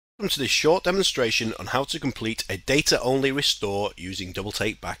Welcome to this short demonstration on how to complete a data-only restore using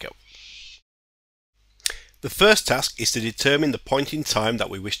double-take backup. The first task is to determine the point in time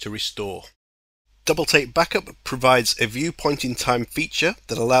that we wish to restore. Double-take backup provides a view point in time feature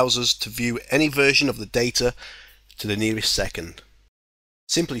that allows us to view any version of the data to the nearest second.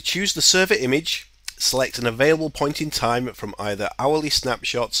 Simply choose the server image, select an available point in time from either hourly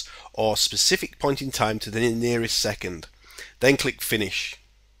snapshots or specific point in time to the nearest second, then click Finish.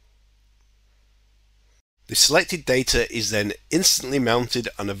 The selected data is then instantly mounted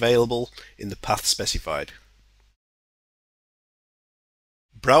and available in the path specified.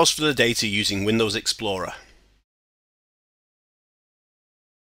 Browse for the data using Windows Explorer.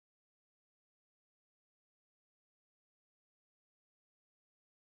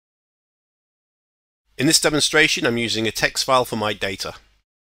 In this demonstration, I'm using a text file for my data.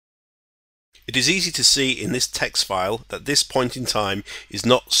 It is easy to see in this text file that this point in time is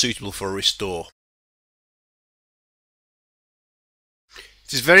not suitable for a restore.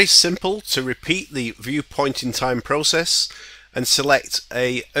 It is very simple to repeat the view point in time process and select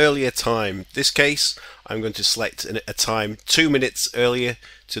an earlier time. In this case, I'm going to select a time 2 minutes earlier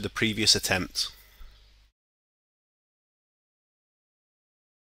to the previous attempt.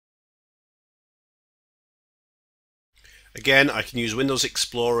 Again, I can use Windows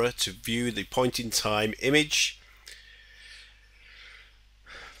Explorer to view the point in time image.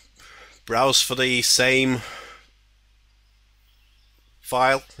 Browse for the same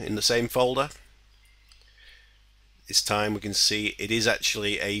file in the same folder. This time we can see it is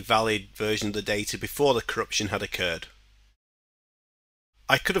actually a valid version of the data before the corruption had occurred.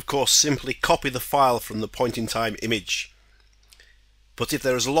 I could of course simply copy the file from the point in time image, but if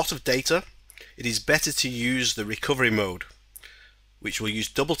there is a lot of data, it is better to use the recovery mode, which will use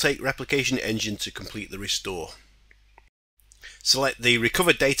double-take replication engine to complete the restore. Select the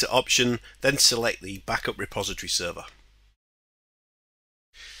recover data option, then select the backup repository server.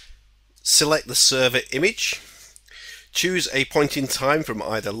 Select the server image. Choose a point in time from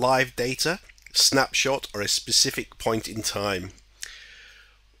either live data, snapshot, or a specific point in time.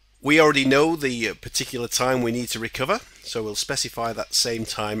 We already know the particular time we need to recover, so we'll specify that same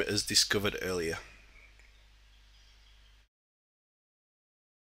time as discovered earlier.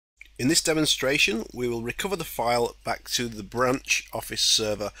 In this demonstration, we will recover the file back to the branch office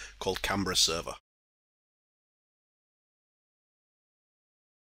server called Canberra server.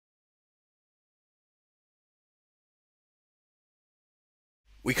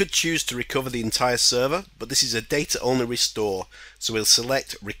 We could choose to recover the entire server, but this is a data-only restore, so we'll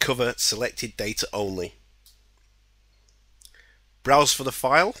select Recover Selected Data Only. Browse for the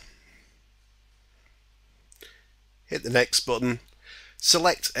file. Hit the Next button.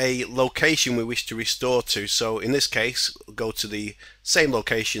 Select a location we wish to restore to, so in this case, we'll go to the same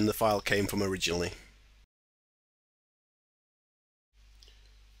location the file came from originally.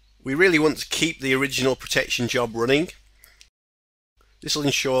 We really want to keep the original protection job running. This will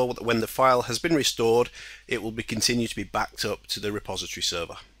ensure that when the file has been restored, it will continue to be backed up to the repository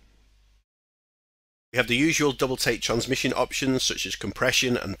server. We have the usual double-take transmission options such as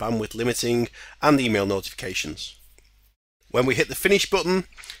compression and bandwidth limiting and email notifications. When we hit the Finish button,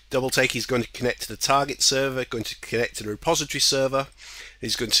 double-take is going to connect to the target server, going to connect to the repository server.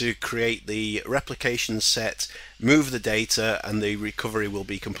 It's going to create the replication set, move the data, and the recovery will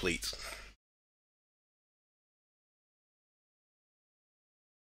be complete.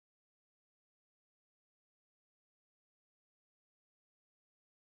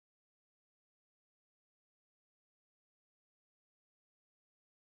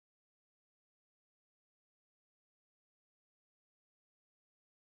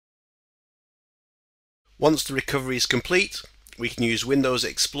 Once the recovery is complete, we can use Windows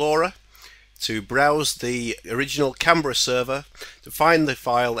Explorer to browse the original Canberra server to find the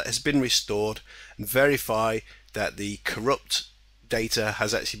file that has been restored and verify that the corrupt data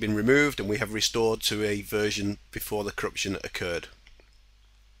has actually been removed and we have restored to a version before the corruption occurred.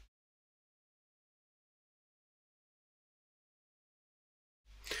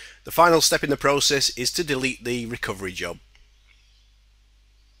 The final step in the process is to delete the recovery job.